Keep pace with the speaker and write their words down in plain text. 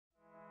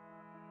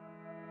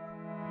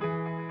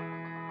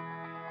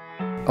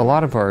A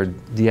lot of our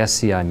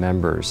DSCI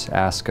members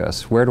ask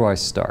us, where do I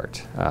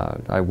start?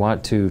 I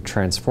want to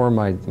transform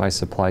my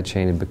supply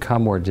chain and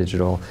become more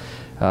digital,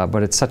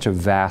 but it's such a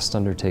vast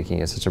undertaking,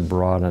 it's such a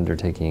broad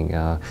undertaking.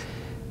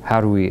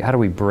 How do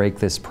we break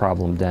this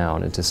problem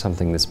down into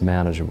something that's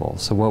manageable?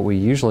 So what we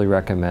usually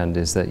recommend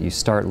is that you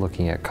start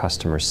looking at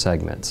customer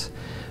segments.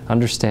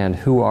 Understand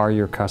who are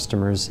your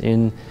customers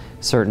in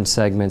certain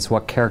segments,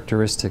 what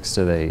characteristics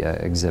do they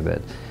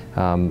exhibit,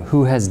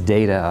 who has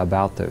data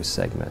about those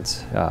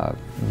segments.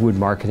 Would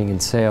marketing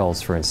and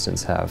sales, for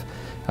instance, have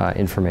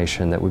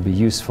information that would be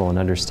useful in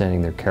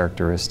understanding their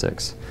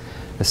characteristics?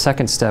 The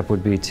second step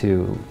would be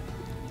to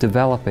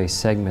develop a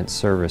segment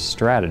service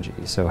strategy.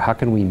 So how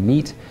can we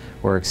meet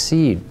or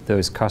exceed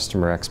those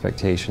customer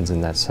expectations in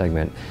that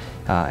segment?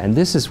 And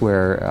this is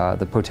where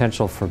the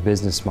potential for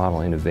business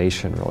model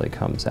innovation really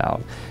comes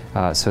out.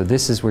 So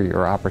this is where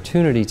your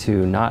opportunity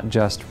to not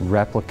just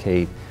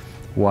replicate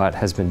what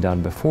has been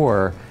done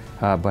before,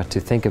 but to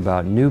think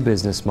about new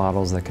business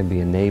models that can be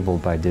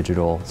enabled by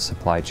digital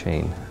supply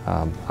chain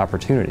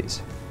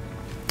opportunities.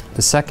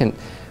 The second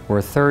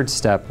or third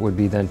step would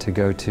be then to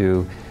go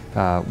to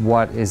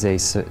what is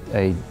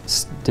a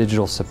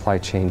digital supply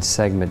chain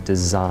segment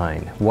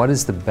design? What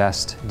is the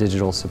best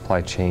digital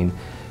supply chain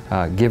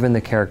given the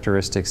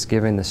characteristics,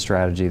 given the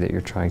strategy that you're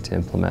trying to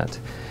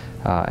implement?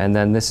 And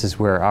then this is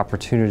where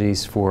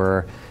opportunities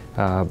for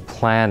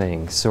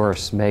planning,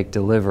 source, make,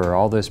 deliver,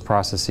 all those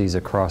processes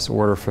across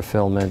order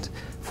fulfillment,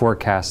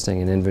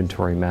 forecasting, and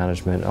inventory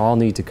management all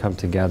need to come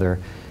together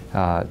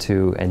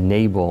to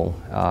enable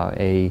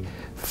a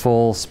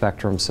full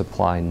spectrum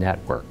supply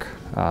network.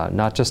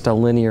 Not just a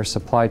linear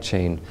supply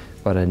chain,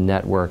 but a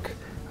network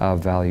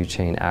of value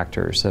chain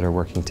actors that are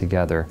working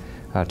together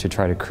to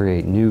try to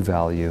create new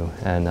value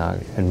and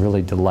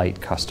really delight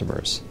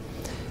customers.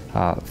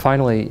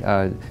 Finally,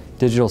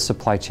 digital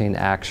supply chain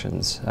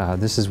actions.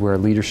 This is where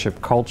leadership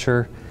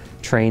culture,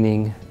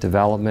 training,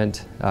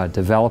 development,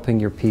 developing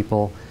your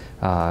people,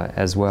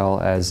 as well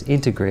as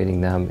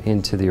integrating them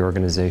into the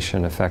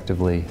organization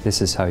effectively.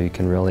 This is how you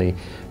can really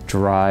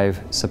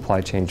drive supply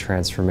chain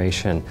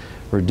transformation,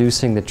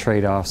 reducing the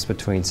trade-offs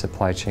between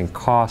supply chain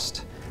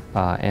cost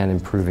and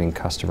improving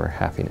customer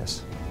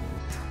happiness.